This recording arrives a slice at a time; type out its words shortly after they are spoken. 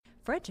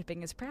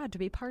Friendshipping is proud to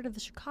be part of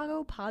the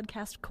Chicago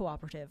Podcast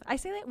Cooperative. I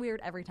say that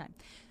weird every time.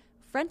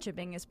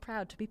 Friendshipping is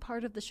proud to be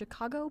part of the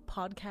Chicago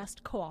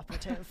Podcast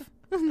Cooperative.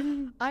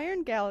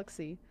 Iron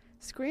Galaxy.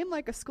 Scream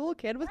like a school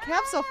kid with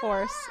Capsule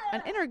Force,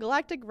 an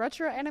intergalactic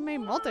retro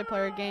anime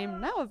multiplayer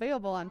game now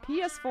available on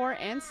PS4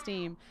 and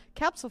Steam.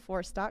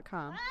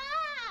 CapsuleForce.com.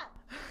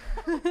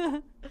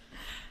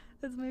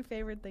 That's my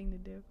favorite thing to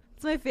do.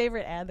 It's my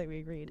favorite ad that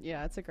we read.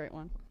 Yeah, it's a great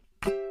one.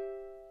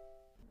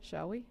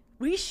 Shall we?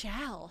 We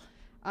shall.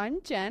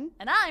 I'm Jen.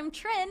 And I'm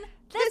Trin.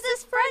 This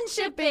is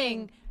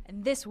Friendshipping.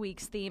 And this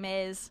week's theme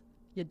is...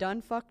 You done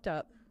fucked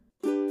up.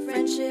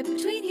 Friendship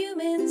between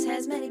humans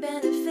has many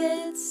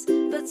benefits,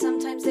 but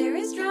sometimes there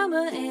is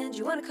drama and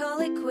you want to call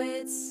it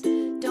quits.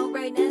 Don't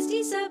write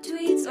nasty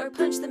subtweets or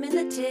punch them in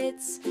the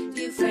tits.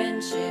 View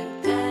friendship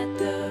at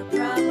the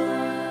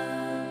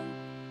problem.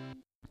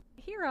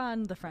 Here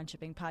on the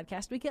Friendshipping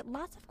podcast, we get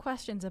lots of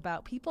questions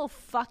about people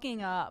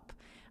fucking up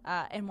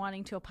and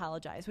wanting to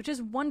apologize, which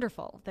is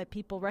wonderful that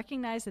people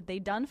recognize that they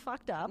done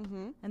fucked up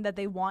and that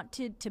they want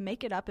to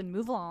make it up and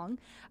move along.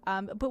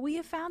 But we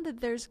have found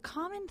that there's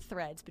common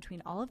threads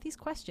between all of these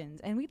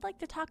questions, and we'd like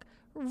to talk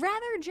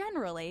rather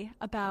generally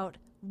about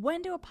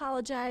when to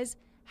apologize,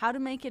 how to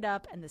make it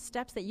up, and the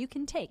steps that you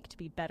can take to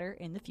be better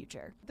in the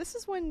future. This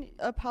is when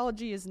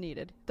apology is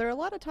needed. There are a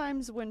lot of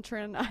times when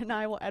Trin and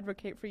I will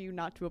advocate for you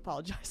not to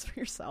apologize for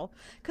yourself,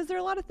 because there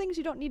are a lot of things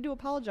you don't need to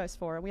apologize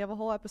for, and we have a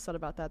whole episode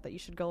about that you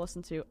should go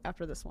listen to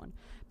after this one.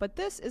 But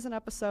this is an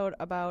episode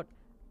about,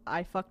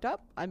 I fucked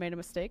up, I made a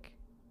mistake,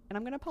 and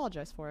I'm going to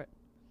apologize for it.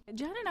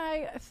 Jen and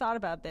I thought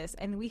about this,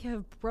 and we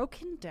have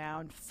broken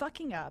down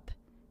fucking up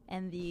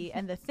and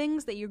the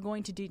things that you're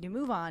going to do to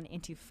move on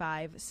into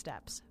 5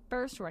 steps.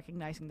 First,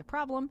 recognizing the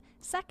problem.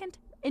 Second,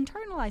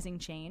 internalizing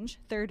change.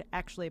 Third,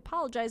 actually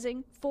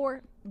apologizing.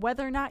 4,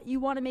 whether or not you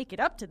want to make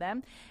it up to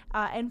them.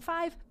 And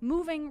 5,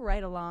 moving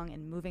right along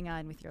and moving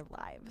on with your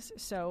lives.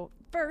 So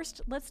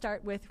first, let's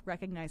start with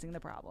recognizing the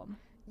problem.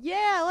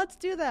 Yeah, let's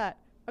do that.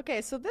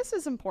 Okay, so this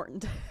is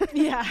important.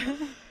 Yeah.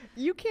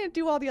 You can't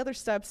do all the other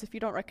steps if you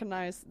don't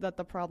recognize that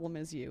the problem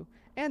is you.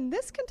 And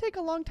this can take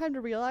a long time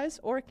to realize,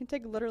 or it can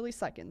take literally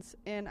seconds.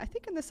 And I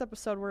think in this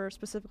episode we're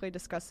specifically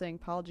discussing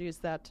apologies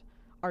that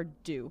are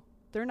due.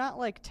 They're not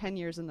like 10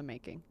 years in the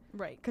making.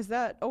 Right. Because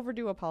that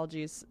overdue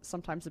apologies,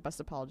 sometimes the best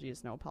apology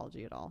is no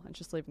apology at all, and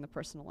just leaving the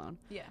person alone.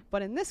 Yeah.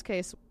 But in this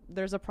case,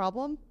 there's a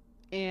problem,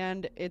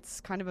 and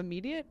it's kind of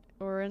immediate,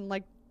 or in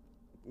like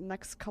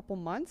next couple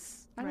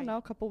months, I don't know,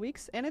 a couple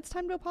weeks, and it's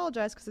time to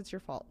apologize because it's your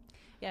fault.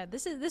 Yeah,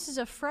 this is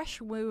a fresh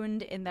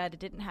wound in that it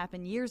didn't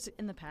happen years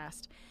in the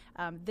past.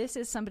 This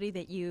is somebody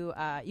that you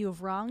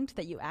have wronged,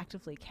 that you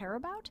actively care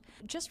about.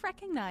 Just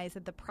recognize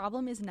that the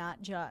problem is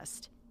not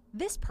just,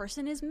 this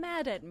person is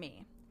mad at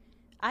me.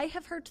 I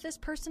have hurt this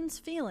person's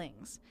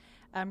feelings.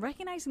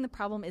 Recognizing the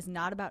problem is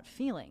not about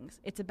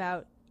feelings. It's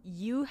about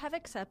you have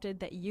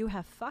accepted that you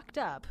have fucked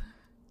up.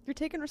 You're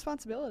taking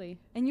responsibility.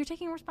 And you're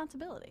taking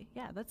responsibility.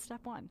 Yeah, that's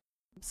step 1.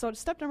 So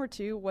step number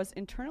 2 was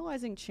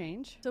internalizing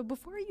change. So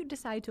before you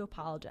decide to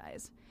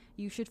apologize,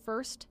 you should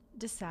first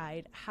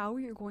decide how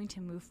you're going to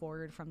move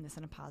forward from this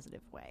in a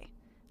positive way.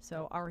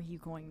 So are you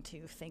going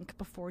to think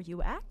before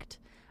you act?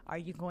 Are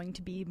you going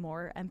to be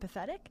more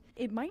empathetic?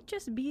 It might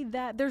just be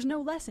that there's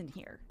no lesson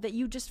here, that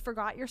you just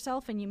forgot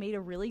yourself and you made a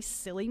really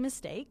silly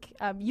mistake.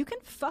 You can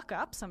fuck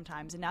up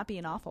sometimes and not be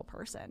an awful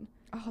person.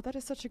 Oh, that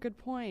is such a good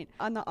point.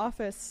 On The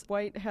Office,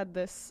 Dwight had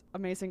this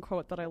amazing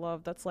quote that I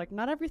love that's like,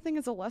 not everything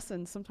is a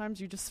lesson.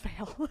 Sometimes you just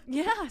fail.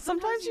 Yeah,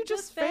 sometimes you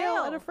just fail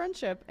at a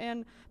friendship.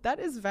 And that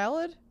is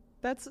valid.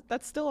 That's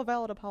still a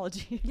valid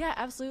apology. Yeah,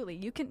 absolutely.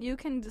 You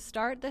can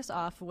start this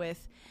off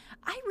with,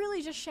 I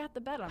really just shat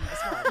the bed on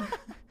this one.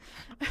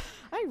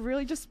 I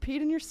really just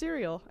peed in your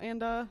cereal,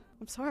 and I'm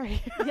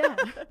sorry. Yeah.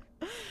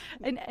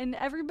 And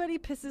everybody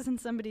pisses in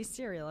somebody's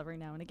cereal every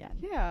now and again.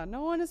 Yeah,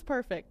 no one is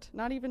perfect.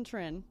 Not even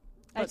Trin.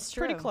 But That's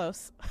true. Pretty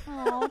close.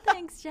 Oh,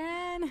 thanks,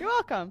 Jen. You're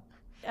welcome.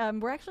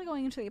 We're actually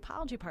going into the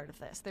apology part of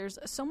this. There's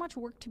so much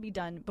work to be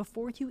done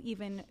before you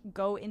even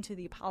go into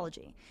the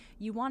apology.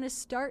 You want to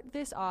start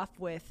this off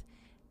with,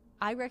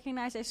 I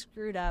recognize I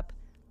screwed up.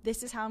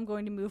 This is how I'm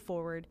going to move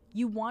forward.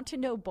 You want to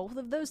know both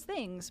of those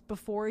things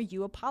before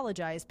you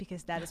apologize,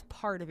 because that is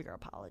part of your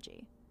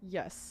apology.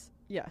 Yes.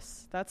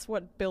 That's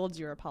what builds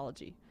your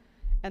apology.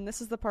 And this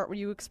is the part where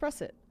you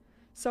express it.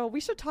 So we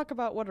should talk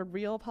about what a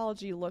real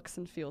apology looks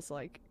and feels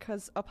like,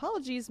 because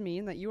apologies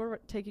mean that you are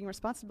taking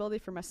responsibility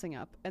for messing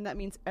up, and that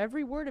means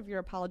every word of your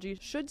apology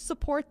should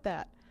support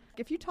that.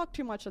 If you talk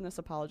too much on this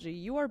apology,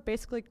 you are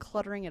basically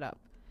cluttering it up.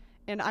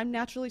 And I'm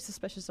naturally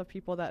suspicious of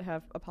people that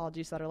have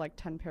apologies that are like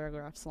 10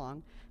 paragraphs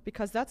long,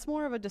 because that's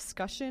more of a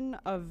discussion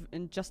of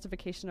and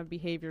justification of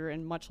behavior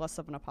and much less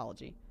of an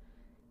apology.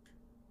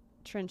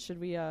 Trin, should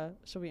we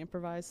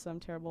improvise some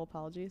terrible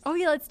apologies? Oh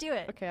yeah, let's do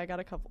it. Okay, I got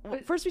a couple. Well,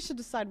 first, we should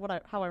decide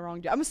how I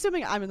wronged you. I'm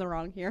assuming I'm in the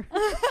wrong here,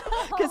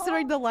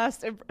 considering the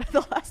last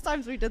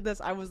times we did this,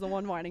 I was the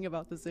one whining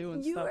about the zoo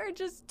and you stuff. are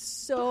just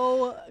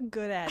so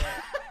good at it.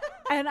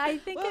 And I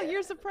think Well,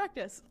 years of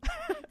practice.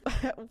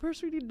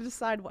 First, we need to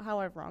decide how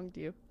I've wronged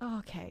you.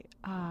 okay.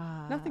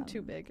 Nothing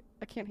too big.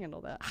 I can't handle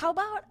that. How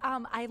about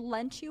I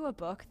lent you a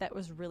book that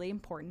was really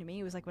important to me.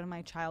 It was like one of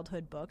my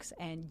childhood books,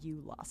 and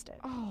you lost it.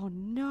 Oh,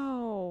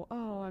 no.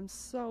 Oh, I'm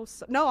so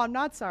no, I'm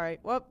not sorry.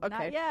 Well, okay.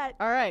 Not yet.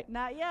 All right.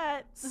 Not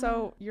yet.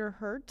 So you're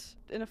hurt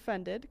and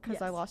offended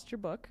because I Yes. lost your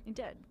book. You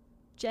did.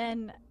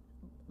 Jen,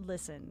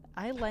 listen,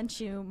 I lent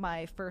you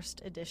my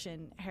first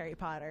edition Harry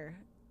Potter,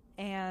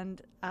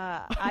 and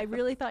I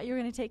really thought you were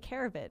going to take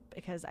care of it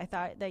because I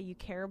thought that you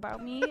care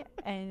about me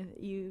and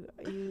you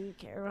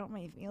care about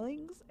my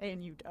feelings,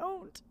 and you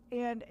don't.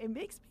 And it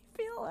makes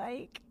me feel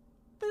like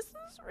this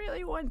is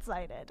really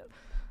one-sided.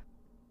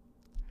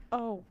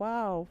 Oh,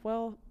 wow.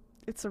 Well,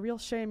 it's a real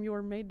shame you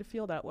were made to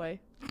feel that way.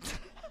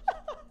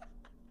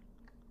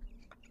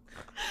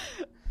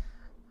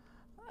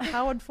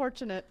 How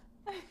unfortunate.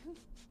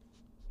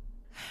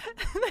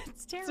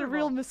 That's terrible. It's a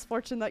real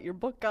misfortune that your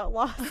book got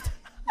lost.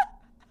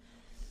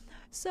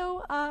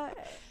 So,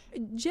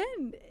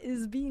 Jen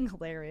is being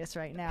hilarious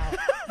right now,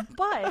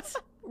 but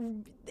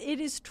it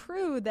is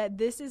true that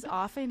this is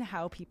often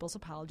how people's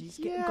apologies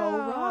go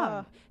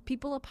wrong.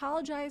 People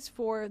apologize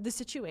for the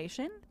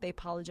situation, they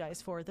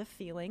apologize for the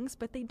feelings,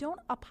 but they don't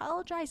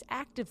apologize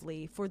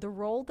actively for the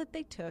role that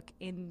they took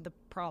in the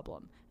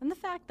problem and the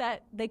fact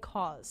that they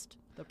caused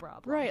the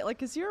problem. Right,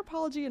 like, is your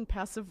apology in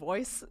passive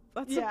voice?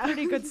 That's Yeah. a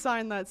pretty good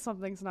sign that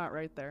something's not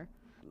right there.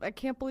 I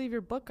can't believe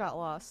your book got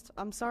lost.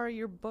 I'm sorry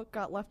your book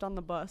got left on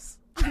the bus.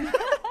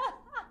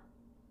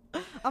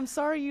 I'm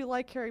sorry you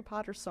like Harry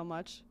Potter so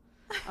much.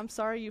 I'm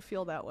sorry you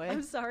feel that way.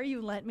 I'm sorry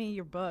you lent me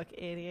your book,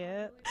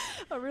 idiot.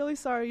 I'm really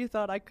sorry you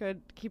thought I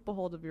could keep a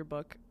hold of your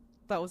book.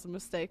 That was a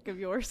mistake of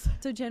yours.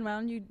 So, Jen, why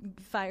don't you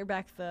fire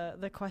back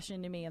the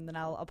question to me, and then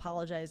I'll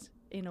apologize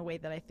in a way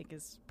that I think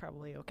is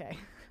probably okay.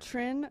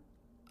 Trin,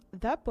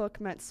 that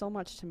book meant so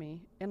much to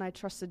me, and I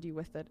trusted you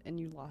with it, and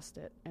you lost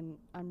it. And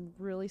I'm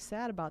really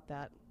sad about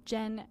that.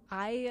 Jen,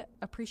 I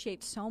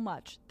appreciate so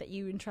much that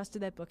you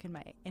entrusted that book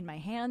in my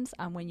hands.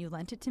 When you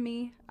lent it to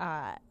me,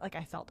 like,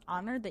 I felt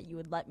honored that you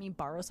would let me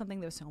borrow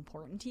something that was so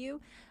important to you.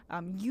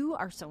 You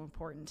are so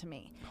important to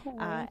me.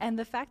 And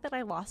the fact that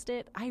I lost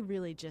it, I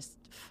really just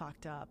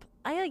fucked up.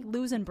 I like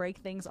lose and break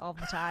things all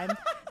the time.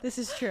 This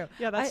is true.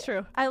 Yeah, that's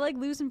true. I like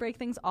lose and break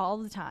things all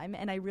the time,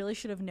 and I really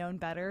should have known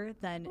better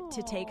than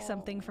to take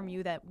something from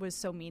you that was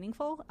so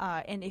meaningful.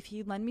 And if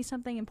you lend me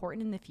something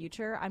important in the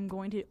future, I'm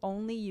going to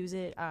only use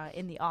it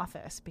in the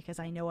office because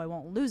I know I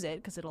won't lose it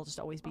because it'll just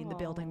always be in the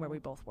building where we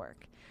both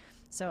work.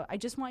 So I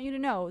just want you to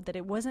know that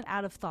it wasn't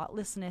out of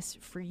thoughtlessness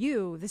for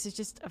you. This is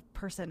just a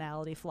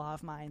personality flaw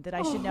of mine that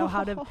I should know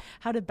how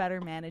to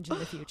better manage in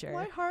the future.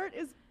 My heart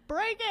is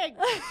breaking.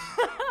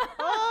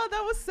 Oh,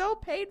 that was so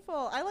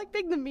painful. I like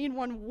being the mean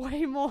one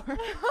way more.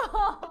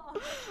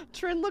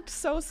 Trin looked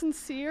so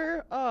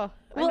sincere. Oh,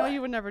 Well, I know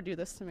you would never do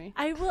this to me.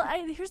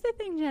 Here's the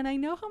thing, Jen. I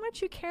know how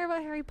much you care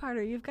about Harry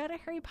Potter. You've got a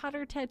Harry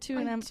Potter tattoo,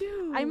 and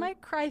do. I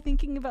might cry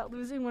thinking about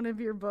losing one of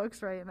your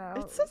books right now.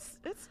 It's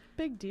a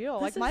big deal.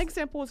 This Like, my is-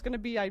 example was going to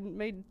be I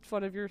made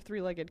fun of your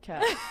three-legged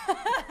cat.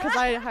 Because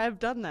I have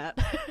done that.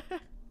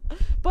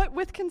 But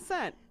with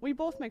consent. We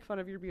both make fun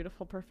of your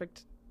beautiful,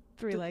 perfect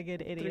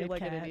three-legged idiot.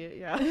 three-legged cat. idiot.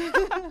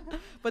 Yeah.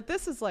 But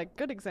this is, like,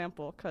 good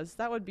example because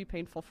that would be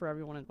painful for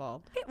everyone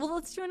involved. Okay, well,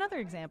 let's do another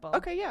example.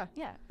 Okay, yeah.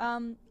 Yeah.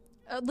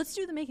 Let's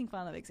do the making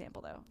fun of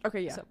example, though.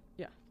 Okay, yeah. So-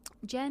 yeah.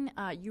 Jen,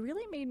 you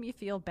really made me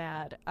feel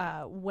bad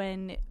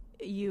when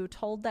you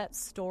told that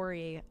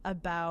story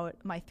about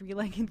my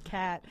three-legged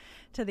cat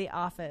to the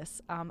office.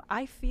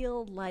 I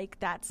feel like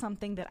that's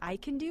something that I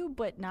can do,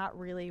 but not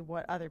really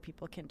what other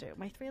people can do.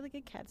 My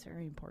three-legged cat's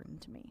very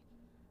important to me.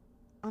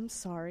 I'm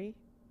sorry,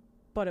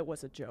 but it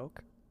was a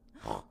joke.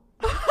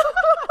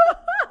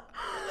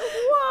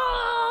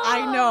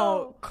 I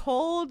know.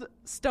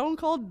 Stone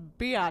cold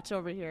biatch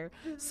over here.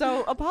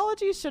 So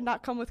apologies should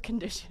not come with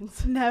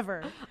conditions.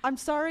 Never. I'm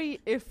sorry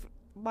if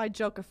my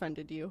joke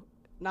offended you.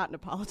 Not an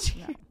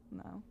apology.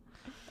 No.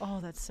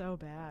 Oh, that's so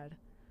bad.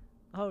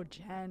 Oh,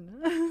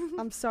 Jen.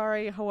 I'm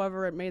sorry,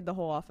 however, it made the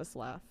whole office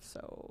laugh,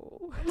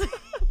 so...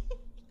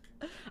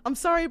 I'm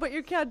sorry, but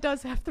your cat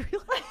does have 3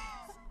 legs.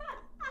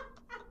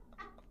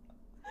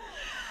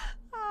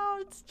 Oh,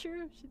 it's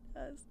true. She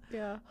does.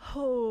 Yeah.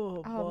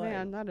 Oh, Oh, boy.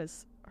 man, that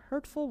is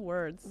hurtful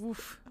words.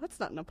 Oof. That's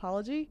not an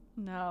apology.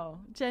 No.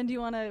 Jen, do you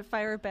want to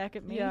fire it back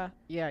at me? Yeah.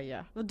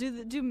 Well,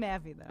 do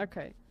Mavi, though.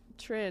 Okay.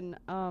 Trin,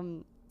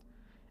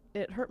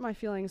 it hurt my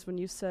feelings when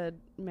you said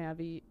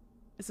Mavi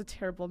is a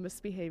terrible,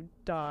 misbehaved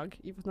dog,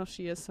 even though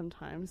she is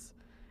sometimes.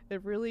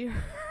 It really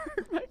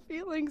hurt my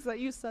feelings that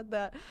you said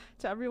that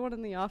to everyone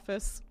in the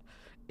office,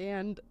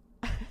 and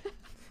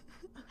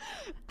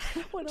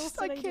What else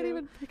I did I can't do?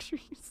 even picture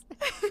you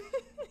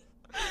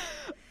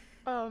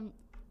saying.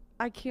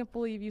 I can't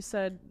believe you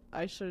said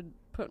I should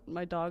put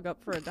my dog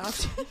up for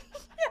adoption,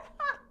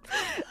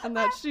 and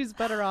that she's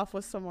better off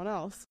with someone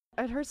else.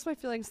 It hurts my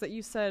feelings that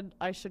you said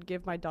I should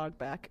give my dog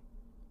back.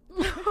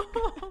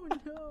 Oh,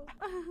 no.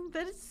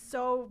 That is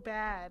so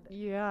bad.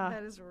 Yeah.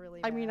 That is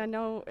really I bad.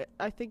 mean,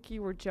 I think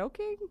you were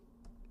joking.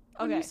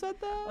 when you Okay. said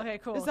that? Okay,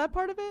 cool. Is that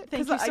part of it?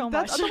 Thank 'Cause you so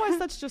much. Otherwise,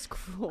 that's just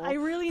cruel. I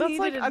really that's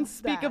like needed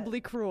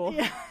unspeakably cruel.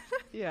 Yeah.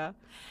 Yeah.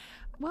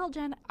 Well,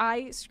 Jen,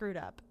 I screwed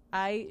up.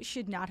 I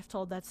should not have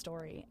told that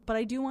story. But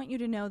I do want you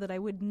to know that I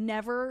would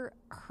never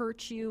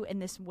hurt you in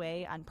this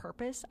way on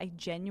purpose. I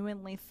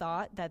genuinely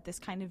thought that this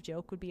kind of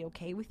joke would be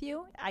okay with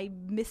you. I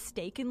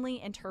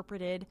mistakenly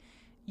interpreted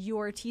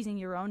your teasing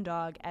your own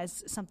dog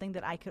as something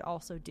that I could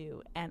also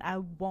do, and I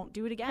won't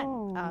do it again.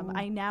 Oh.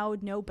 I now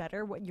know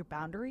better what your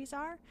boundaries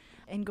are,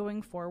 and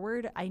going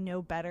forward, I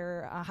know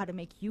better how to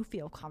make you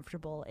feel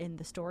comfortable in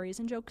the stories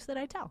and jokes that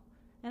I tell.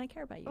 And I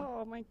care about you.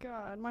 Oh my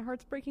God, my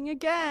heart's breaking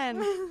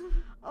again.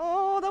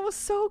 Oh, that was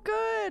so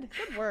good.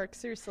 Good work,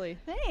 seriously.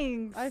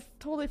 Thanks. I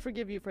totally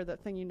forgive you for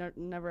that thing you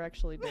never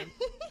actually did.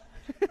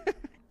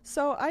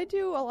 So I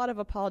do a lot of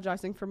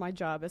apologizing for my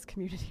job as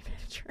community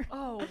manager.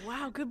 Oh,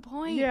 wow, good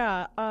point.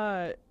 Yeah,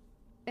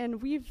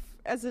 and we've,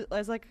 as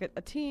like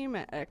a team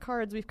at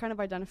Cards, we've kind of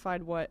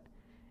identified what,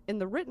 in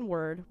the written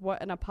word,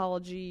 what an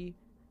apology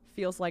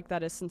feels like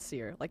that is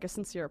sincere, like a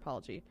sincere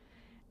apology.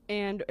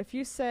 And if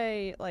you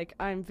say, like,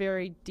 I'm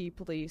very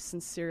deeply,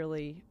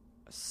 sincerely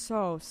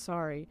so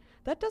sorry,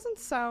 that doesn't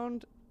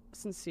sound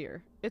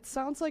sincere. It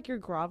sounds like you're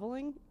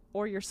groveling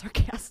or you're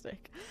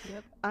sarcastic.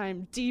 Yep.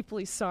 I'm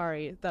deeply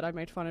sorry that I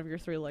made fun of your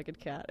three-legged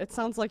cat. It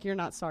sounds like you're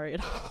not sorry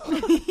at all.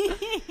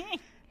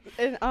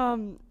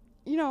 And,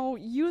 you know,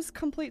 use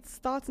complete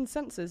thoughts and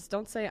sentences.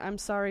 Don't say, I'm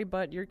sorry,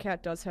 but your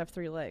cat does have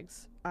 3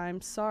 legs. I'm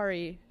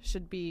sorry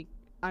should be,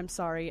 I'm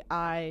sorry,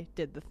 I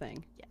did the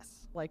thing.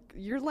 Yes. Like,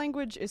 your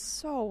language is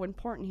so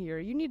important here.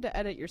 You need to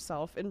edit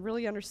yourself and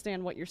really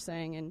understand what you're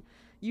saying and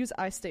use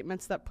I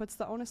statements that puts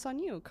the onus on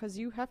you, because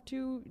you have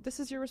to, this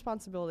is your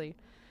responsibility.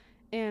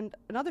 And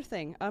another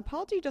thing, an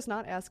apology does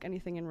not ask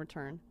anything in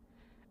return.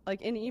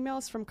 Like, in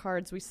emails from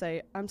Cards, we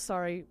say, I'm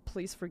sorry,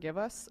 please forgive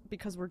us,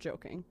 because we're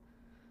joking.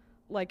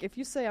 Like, if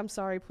you say, I'm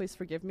sorry, please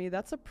forgive me,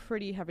 that's a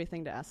pretty heavy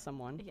thing to ask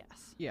someone.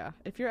 Yes. Yeah.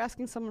 If you're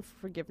asking someone for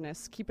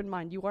forgiveness, keep in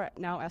mind you are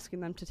now asking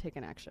them to take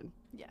an action.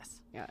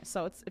 Yes. Yeah.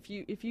 So it's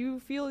if you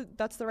feel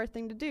that's the right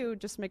thing to do,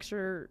 just make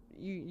sure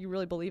you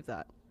really believe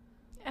that.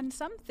 And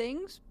some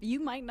things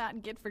you might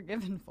not get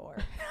forgiven for.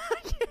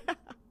 Yeah.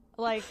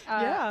 Like,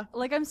 Yeah.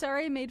 like, I'm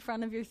sorry I made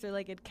fun of your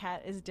 3-legged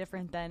cat is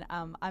different than,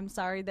 I'm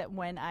sorry that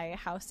when I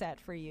house sat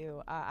for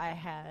you, I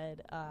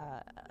had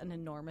an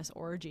enormous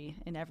orgy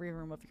in every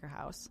room of your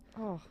house.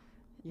 Oh.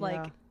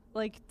 Yeah.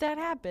 Like that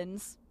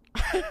happens,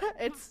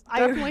 It's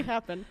definitely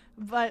happened.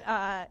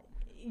 but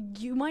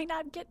you might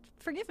not get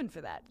forgiven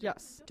for that.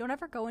 Yes. Don't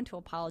ever go into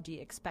apology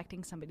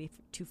expecting somebody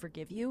to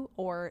forgive you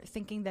or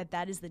thinking that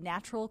that is the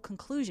natural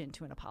conclusion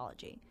to an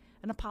apology.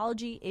 An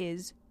apology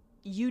is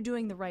you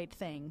doing the right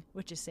thing,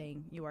 which is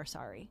saying you are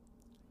sorry.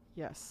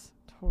 Yes.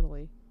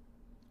 Totally.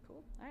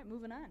 Cool. All right,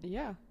 moving on.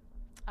 Yeah.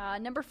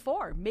 Number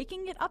 4,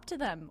 making it up to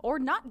them or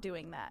not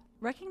doing that.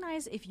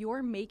 Recognize if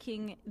you're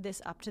making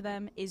this up to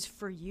them is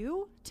for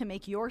you to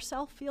make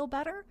yourself feel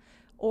better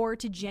or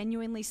to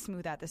genuinely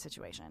smooth out the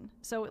situation.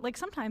 So, like,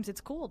 sometimes it's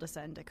cool to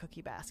send a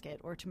cookie basket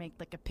or to make,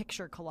 like, a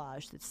picture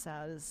collage that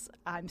says,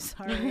 I'm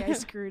sorry I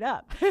screwed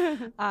up.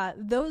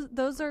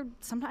 Those are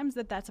sometimes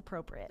that's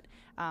appropriate.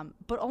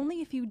 But only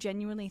if you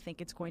genuinely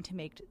think it's going to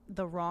make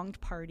the wronged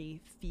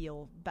party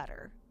feel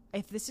better.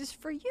 If this is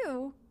for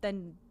you,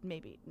 then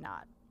maybe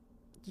not.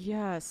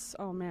 Yes.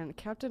 Oh man,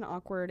 Captain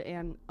Awkward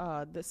and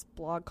this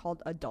blog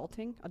called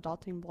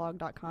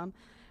adultingblog.com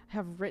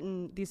have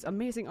written these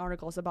amazing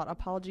articles about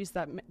apologies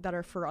that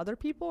are for other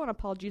people and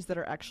apologies that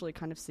are actually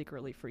kind of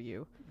secretly for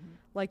you. Mm-hmm.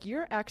 Like,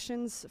 your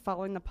actions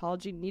following the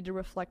apology need to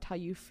reflect how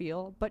you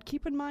feel, but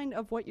keep in mind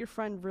of what your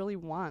friend really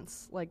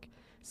wants. Like,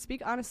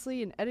 speak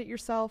honestly and edit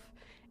yourself.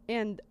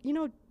 And, you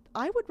know,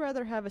 I would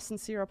rather have a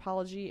sincere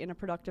apology in a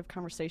productive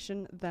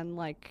conversation than,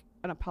 like,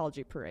 an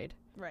apology parade.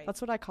 Right.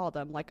 That's what I call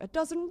them, like a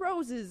dozen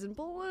roses and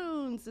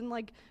balloons, and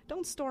like,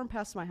 don't storm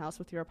past my house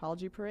with your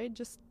apology parade.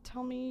 Just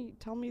tell me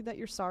that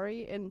you're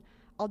sorry, and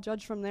I'll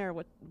judge from there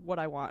what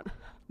I want.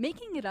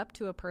 Making it up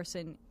to a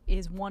person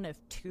is one of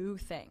 2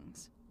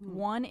 things.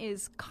 One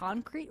is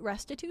concrete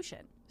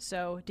restitution.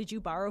 So, did you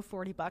borrow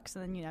 $40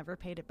 and then you never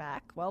paid it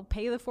back? Well,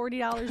 pay the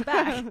 $40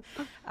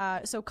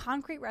 back. So,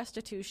 concrete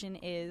restitution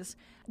is,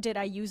 did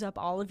I use up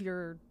all of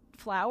your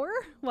flour?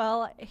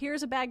 Well,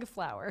 here's a bag of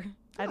flour.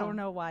 I don't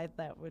know why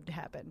that would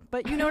happen,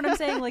 but you know what I'm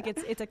saying? Like,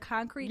 it's a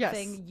concrete Yes.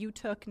 thing you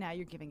took, now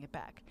you're giving it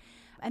back.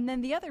 And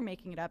then the other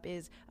making it up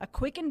is a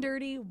quick and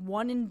dirty,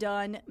 one and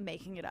done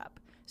making it up.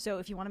 So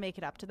if you want to make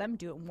it up to them,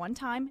 do it one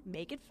time,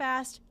 make it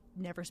fast,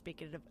 never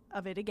speak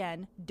of it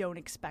again. Don't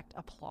expect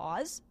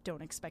applause.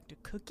 Don't expect a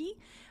cookie.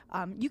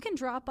 You can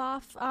drop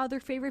off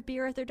their favorite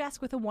beer at their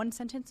desk with a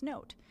 1-sentence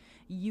note.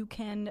 You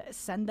can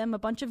send them a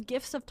bunch of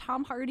gifts of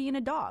Tom Hardy and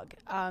a dog.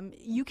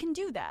 You can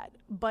do that,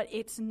 but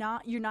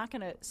you're not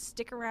going to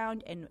stick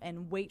around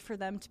and wait for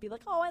them to be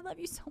like, oh, I love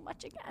you so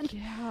much again.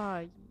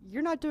 Yeah,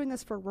 you're not doing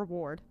this for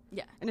reward.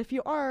 Yeah. And if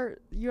you are,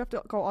 you have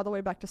to go all the way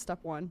back to step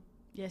 1.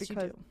 Yes,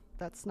 because you do.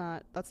 that's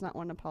not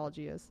what an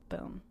apology is.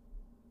 Boom.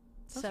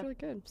 That's really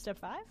good. Step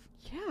 5?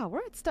 Yeah, we're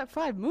at step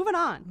 5. Moving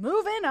on.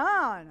 Moving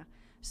on.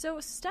 So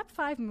step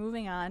 5,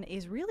 moving on,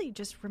 is really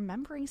just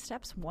remembering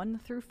steps 1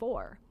 through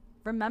 4.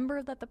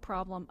 Remember that the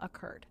problem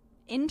occurred.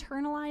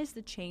 Internalize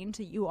the change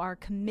that you are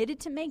committed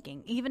to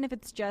making, even if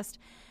it's just,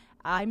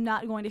 I'm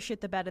not going to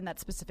shit the bed in that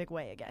specific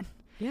way again.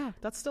 Yeah,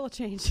 that's still a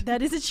change.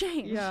 That is a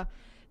change. Yeah.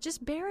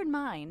 Just bear in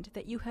mind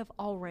that you have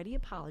already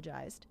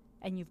apologized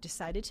and you've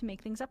decided to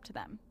make things up to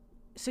them.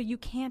 So you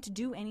can't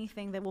do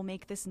anything that will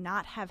make this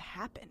not have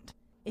happened.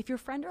 If your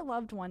friend or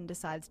loved one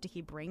decides to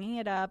keep bringing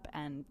it up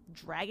and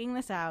dragging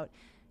this out,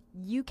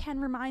 you can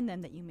remind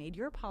them that you made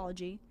your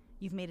apology,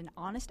 you've made an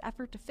honest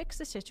effort to fix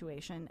the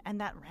situation, and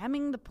that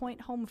ramming the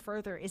point home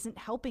further isn't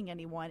helping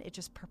anyone. It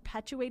just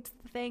perpetuates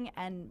the thing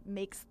and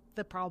makes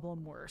the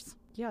problem worse.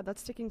 Yeah,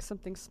 that's taking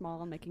something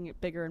small and making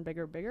it bigger and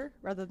bigger and bigger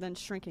rather than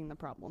shrinking the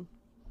problem.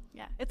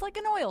 Yeah, it's like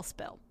an oil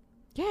spill.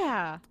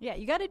 Yeah. Yeah,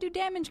 you got to do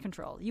damage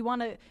control. You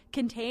want to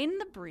contain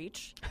the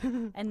breach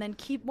and then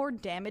keep more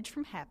damage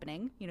from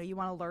happening. You know, you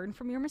want to learn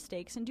from your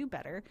mistakes and do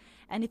better.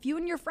 And if you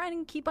and your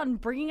friend keep on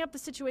bringing up the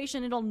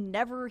situation, it'll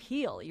never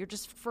heal. You're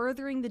just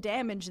furthering the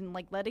damage and,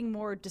 like, letting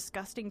more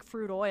disgusting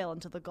fruit oil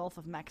into the Gulf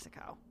of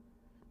Mexico.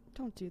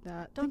 Don't do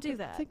that. Don't do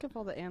that. Think of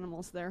all the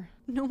animals there.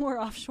 No more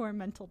offshore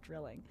mental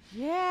drilling.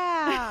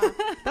 Yeah.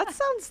 That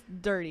sounds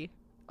dirty.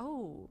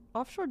 Oh,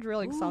 Offshore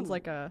drilling sounds Ooh.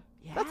 like a...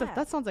 yeah.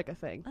 That sounds like a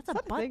thing. That's Is a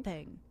that butt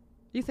thing.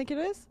 You think it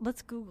is?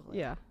 Let's Google it.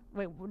 Yeah.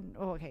 Wait,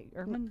 okay.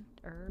 Urban?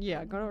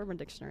 Yeah, go to Urban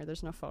Dictionary.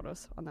 There's no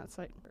photos on that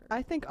site.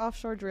 I think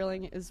offshore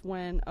drilling is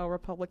when a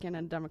Republican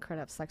and Democrat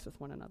have sex with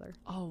one another.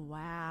 Oh,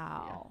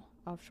 wow.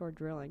 Offshore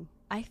drilling.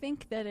 I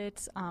think that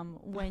it's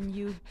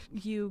when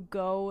you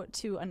go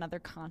to another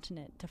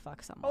continent to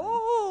fuck someone.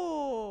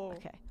 Oh!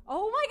 Okay.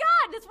 Oh my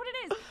God, that's what it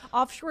is.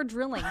 Offshore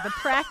drilling, the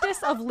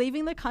practice of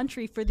leaving the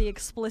country for the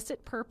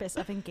explicit purpose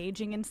of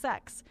engaging in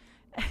sex.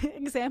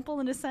 Example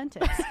in a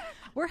sentence.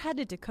 We're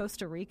headed to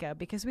Costa Rica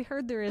because we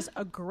heard there is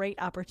a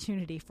great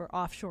opportunity for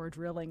offshore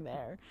drilling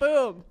there.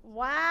 Boom!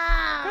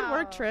 Wow. Good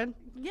work, Trin.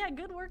 Yeah,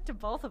 good work to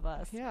both of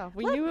us. Yeah,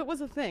 we knew it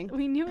was a thing.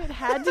 We knew it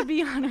had to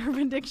be on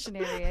Urban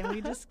Dictionary, and we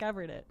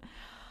discovered it.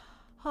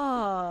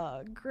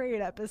 Oh, great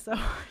episode.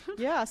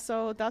 Yeah,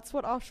 so that's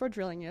what offshore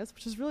drilling is,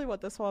 which is really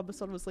what this whole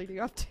episode was leading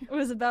up to. It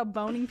was about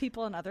boning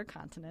people in other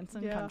continents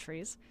and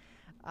countries.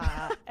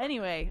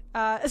 Anyway,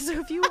 so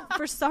if you,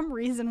 for some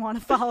reason, want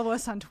to follow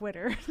us on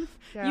Twitter,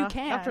 you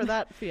can. After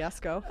that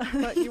fiasco,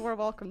 but you were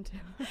welcome to.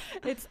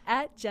 It's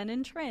at Jen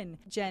and Trin.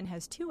 Jen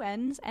has 2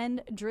 N's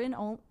and Drin.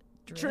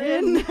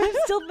 Drin. I'm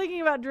still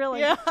thinking about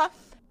drilling. Yeah.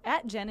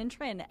 At Jen and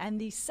Trin.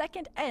 And the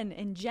second N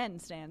in Jen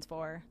stands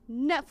for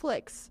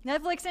Netflix.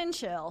 Netflix and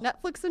chill.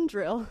 Netflix and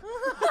drill.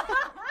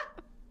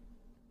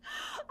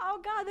 Oh,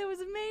 God, that was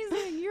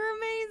amazing. You're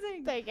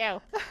amazing. Thank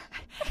you.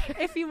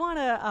 If you want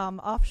to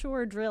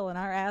offshore drill in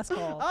our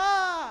asshole,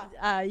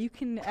 you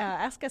can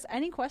ask us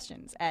any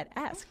questions at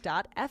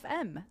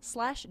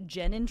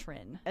ask.fm/Jen and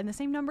Trin. And the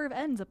same number of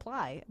N's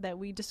apply that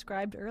we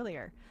described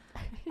earlier.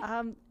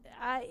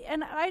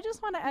 I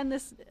just want to end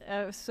this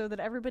so that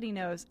everybody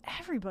knows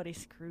everybody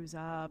screws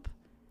up.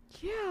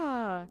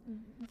 Yeah.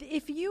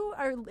 If you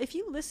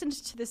listened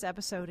to this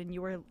episode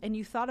and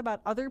you thought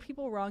about other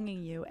people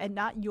wronging you and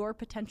not your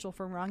potential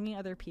for wronging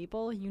other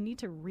people, you need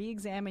to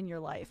re-examine your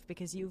life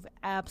because you've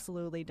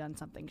absolutely done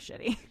something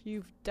shitty.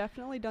 You've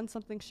definitely done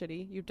something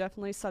shitty. You've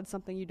definitely said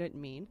something you didn't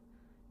mean.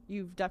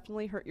 You've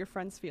definitely hurt your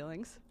friend's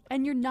feelings.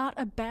 And you're not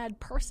a bad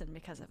person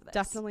because of this.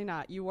 Definitely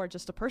not. You are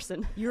just a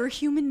person. You're a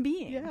human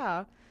being.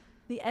 Yeah.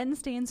 The N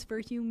stands for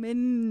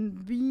human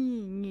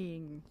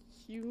being.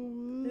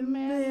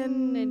 Humanity.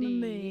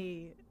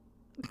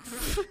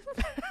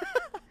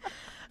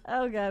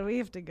 Oh, God, we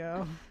have to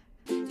go.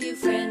 View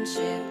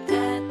friendship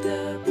at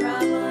the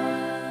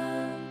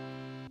problem.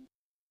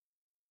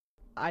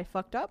 I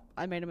fucked up.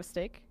 I made a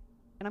mistake.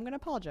 And I'm going to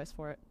apologize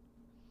for it.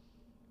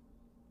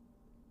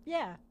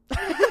 Yeah.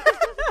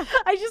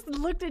 I just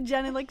looked at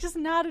Jen and just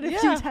nodded a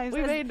few times.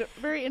 We made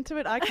very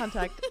intimate eye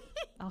contact.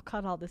 I'll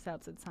cut all this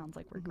out so it sounds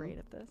like we're great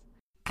at this.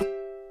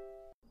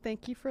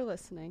 Thank you for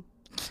listening.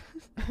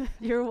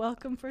 You're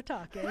welcome for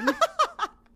talking.